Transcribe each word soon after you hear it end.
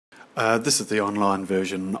This is the online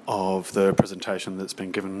version of the presentation that's been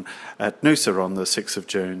given at Noosa on the 6th of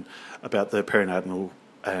June about the Perinatal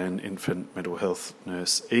and Infant Mental Health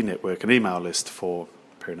Nurse eNetwork, an email list for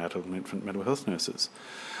perinatal and infant mental health nurses.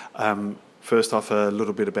 First off, a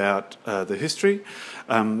little bit about the history.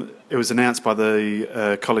 It was announced by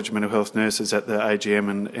the College of Mental Health Nurses at the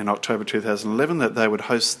AGM in October 2011 that they would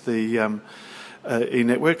host the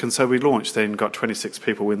eNetwork, and so we launched then, got 26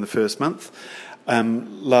 people in the first month.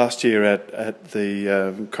 Last year at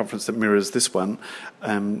the conference that mirrors this one,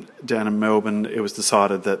 down in Melbourne, it was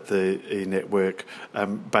decided that the eNetwork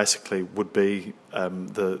basically would be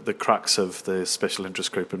the crux of the special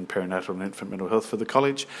interest group in perinatal and infant mental health for the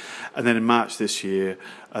college. And then in March this year,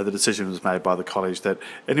 the decision was made by the college that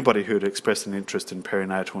anybody who had expressed an interest in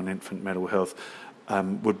perinatal and infant mental health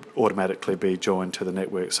would automatically be joined to the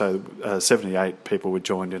network. So 78 people were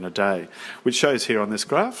joined in a day, which shows here on this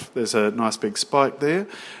graph. There's a nice big spike there,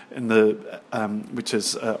 in the which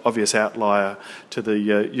is an obvious outlier to the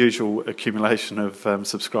usual accumulation of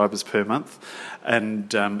subscribers per month.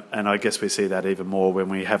 And I guess we see that even more when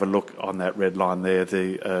we have a look on that red line there,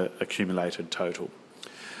 the accumulated total.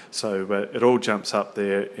 So it all jumps up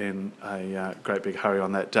there in a great big hurry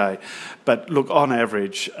on that day. But look, on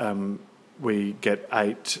average, we get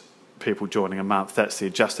 8 people joining a month. That's the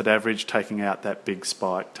adjusted average, taking out that big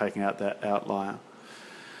spike, taking out that outlier.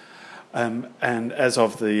 And as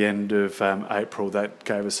of the end of April, that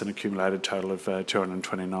gave us an accumulated total of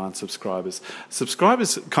 229 subscribers.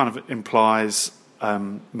 Subscribers kind of implies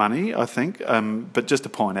money, I think, but just to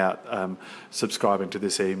point out, subscribing to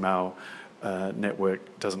this email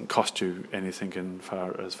network doesn't cost you anything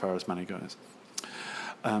as far as money goes.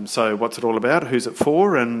 So what's it all about? Who's it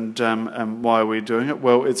for? And why are we doing it?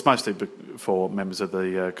 Well, it's mostly for members of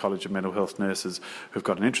the College of Mental Health Nurses who've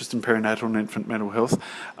got an interest in perinatal and infant mental health.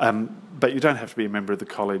 But you don't have to be a member of the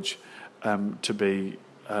college to be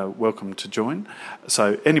welcome to join.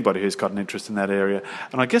 So anybody who's got an interest in that area.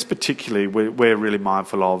 And I guess particularly we're really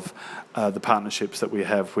mindful of the partnerships that we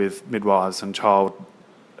have with midwives and child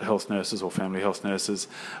health nurses or family health nurses,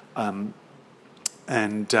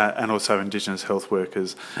 and also Indigenous health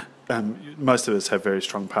workers. Most of us have very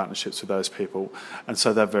strong partnerships with those people, and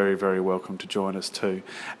so they're very, very welcome to join us too.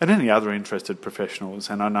 And any other interested professionals,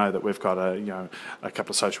 and I know that we've got a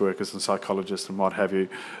couple of social workers and psychologists and what have you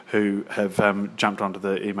who have jumped onto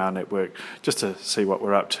the email network just to see what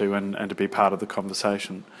we're up to and to be part of the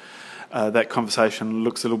conversation. That conversation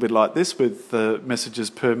looks a little bit like this, with messages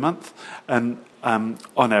per month, and on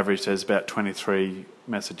average there's about 23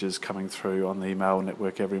 messages coming through on the email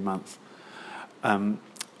network every month. On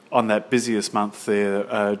that busiest month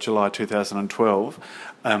there, July 2012,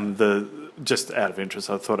 just out of interest,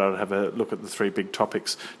 I thought I'd have a look at the 3 big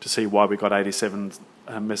topics to see why we got 87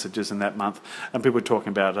 messages in that month. And people were talking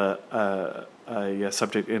about a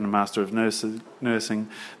subject in a Master of Nursing.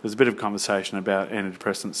 There's a bit of conversation about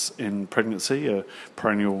antidepressants in pregnancy, a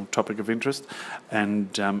perennial topic of interest,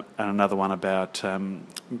 and another one about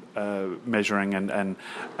measuring and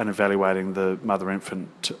evaluating the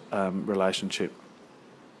mother-infant relationship.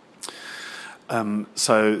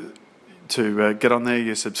 So to get on there,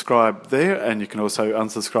 you subscribe there, and you can also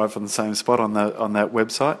unsubscribe from the same spot on that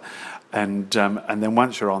website. And then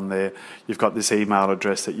once you're on there, you've got this email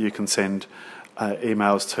address that you can send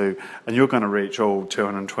emails to, and you're going to reach all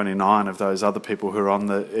 229 of those other people who are on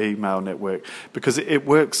the email network, because it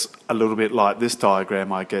works a little bit like this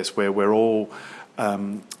diagram, I guess, where we're all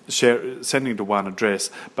sending to one address,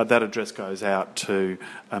 but that address goes out to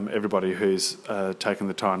everybody who's taken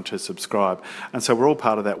the time to subscribe. And so we're all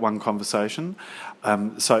part of that one conversation.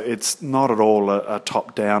 So it's not at all a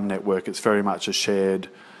top-down network, it's very much a shared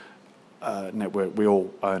network. We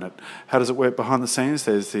all own it. How does it work behind the scenes?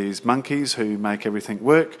 There's these monkeys who make everything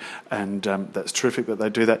work, and that's terrific that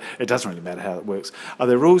they do that. It doesn't really matter how it works. Are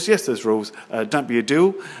there rules? Yes, there's rules. Don't be a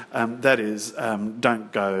dill. That is,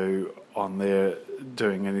 don't go on there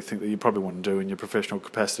doing anything that you probably wouldn't do in your professional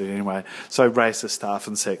capacity anyway. So racist stuff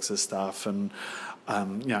and sexist stuff and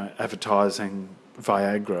advertising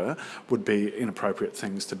Viagra would be inappropriate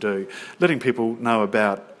things to do. Letting people know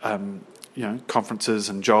about conferences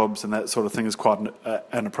and jobs and that sort of thing is quite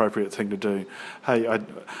an appropriate thing to do. Hey,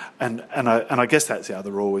 I guess that's the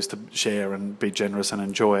other rule, is to share and be generous and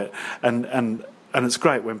enjoy it. And it's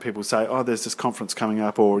great when people say, oh, there's this conference coming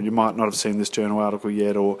up, or you might not have seen this journal article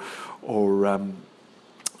yet, or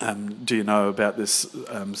do you know about this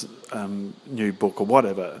new book or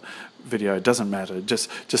whatever video? It doesn't matter.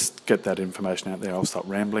 Just get that information out there. I'll stop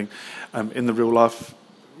rambling. In the real life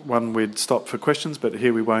one, we'd stop for questions, but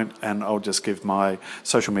here we won't, and I'll just give my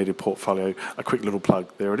social media portfolio a quick little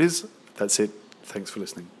plug. There it is. That's it. Thanks for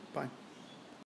listening. Bye.